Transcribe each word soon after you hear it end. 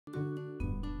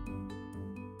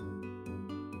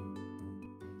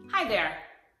Hi there,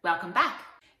 welcome back.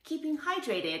 Keeping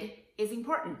hydrated is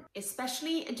important,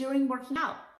 especially during working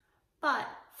out. But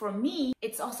for me,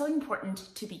 it's also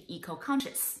important to be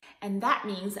eco-conscious, and that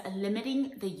means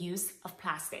limiting the use of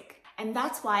plastic. And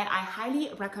that's why I highly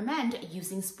recommend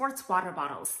using sports water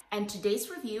bottles. And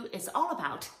today's review is all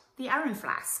about the Iron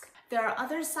Flask. There are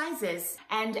other sizes,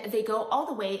 and they go all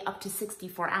the way up to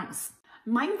 64 ounce.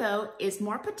 Mine though is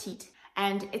more petite,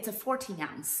 and it's a 14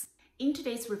 ounce. In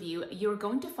today's review, you're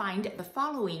going to find the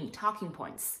following talking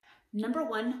points. Number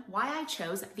 1, why I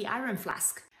chose the Iron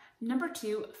Flask. Number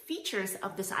 2, features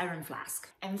of this Iron Flask.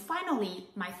 And finally,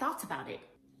 my thoughts about it.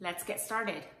 Let's get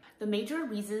started. The major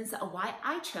reasons why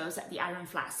I chose the Iron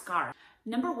Flask are: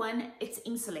 number 1, it's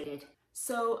insulated.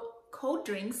 So cold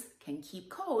drinks can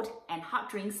keep cold and hot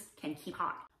drinks can keep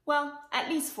hot. Well, at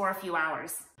least for a few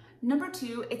hours. Number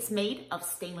 2, it's made of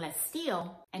stainless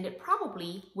steel and it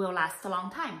probably will last a long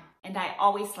time. And I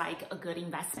always like a good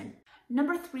investment.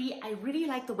 Number 3, I really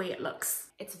like the way it looks.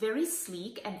 It's very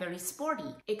sleek and very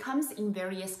sporty. It comes in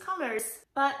various colors,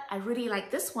 but I really like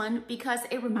this one because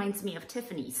it reminds me of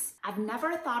Tiffany's. I've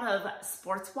never thought of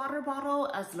sports water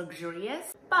bottle as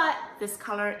luxurious, but this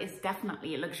color is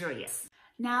definitely luxurious.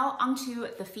 Now onto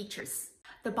the features.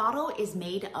 The bottle is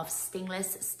made of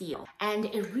stainless steel and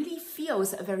it really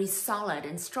feels very solid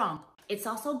and strong. It's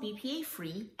also BPA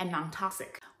free and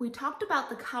non-toxic. We talked about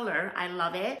the color, I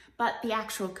love it, but the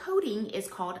actual coating is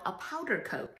called a powder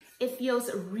coat. It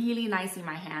feels really nice in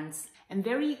my hands and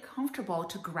very comfortable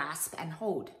to grasp and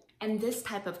hold. And this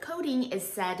type of coating is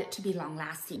said to be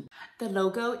long-lasting. The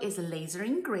logo is laser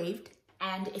engraved,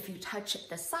 and if you touch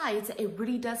the sides, it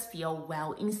really does feel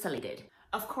well insulated.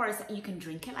 Of course, you can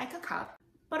drink it like a cup,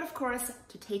 but of course,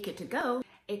 to take it to go,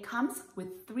 it comes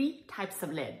with 3 types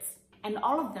of lids, and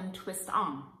all of them twist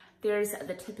on. There's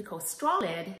the typical straw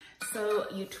lid, so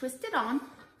you twist it on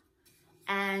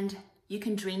and you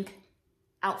can drink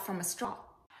out from a straw.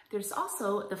 There's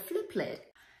also the flip lid.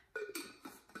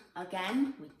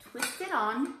 Again, we twist it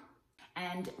on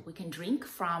and we can drink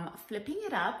from flipping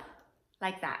it up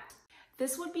like that.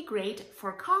 This would be great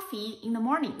for coffee in the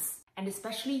mornings and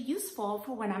especially useful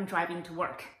for when I'm driving to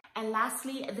work. And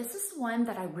lastly, this is one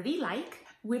that I really like,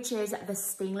 which is the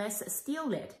stainless steel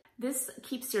lid. This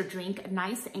keeps your drink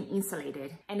nice and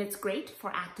insulated, and it's great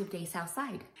for active days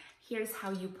outside. Here's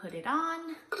how you put it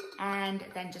on, and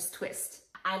then just twist.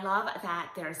 I love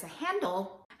that there's a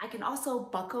handle. I can also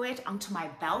buckle it onto my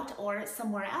belt or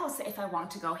somewhere else if I want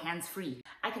to go hands-free.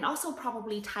 I can also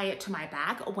probably tie it to my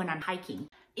bag when I'm hiking.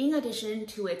 In addition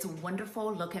to its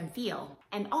wonderful look and feel,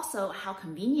 and also how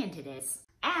convenient it is,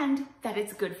 and that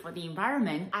it's good for the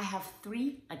environment, I have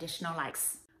 3 additional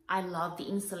likes. I love the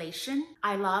insulation.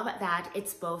 I love that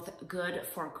it's both good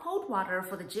for cold water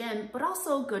for the gym, but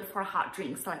also good for hot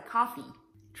drinks like coffee.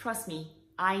 Trust me,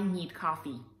 I need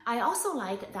coffee. I also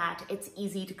like that it's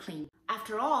easy to clean.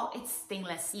 After all, it's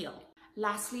stainless steel.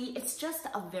 Lastly, it's just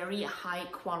a very high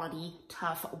quality,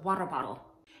 tough water bottle.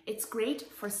 It's great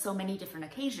for so many different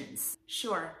occasions.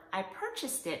 Sure, I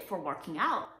purchased it for working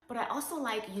out, but I also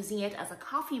like using it as a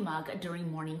coffee mug during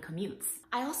morning commutes.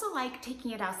 I also like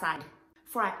taking it outside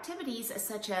for activities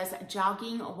such as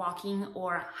jogging, walking,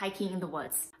 or hiking in the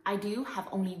woods. I do have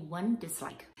only one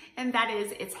dislike, and that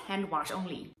is it's hand wash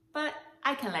only, but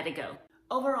I can let it go.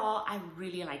 Overall, I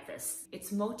really like this.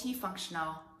 It's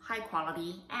multifunctional, high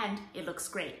quality, and it looks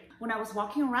great. When I was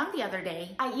walking around the other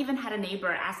day, I even had a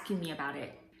neighbor asking me about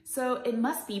it. So it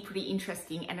must be pretty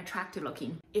interesting and attractive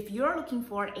looking. If you're looking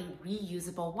for a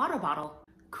reusable water bottle,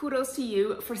 kudos to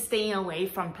you for staying away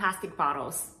from plastic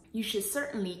bottles. You should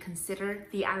certainly consider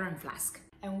the Iron Flask.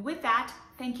 And with that,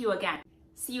 thank you again.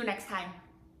 See you next time.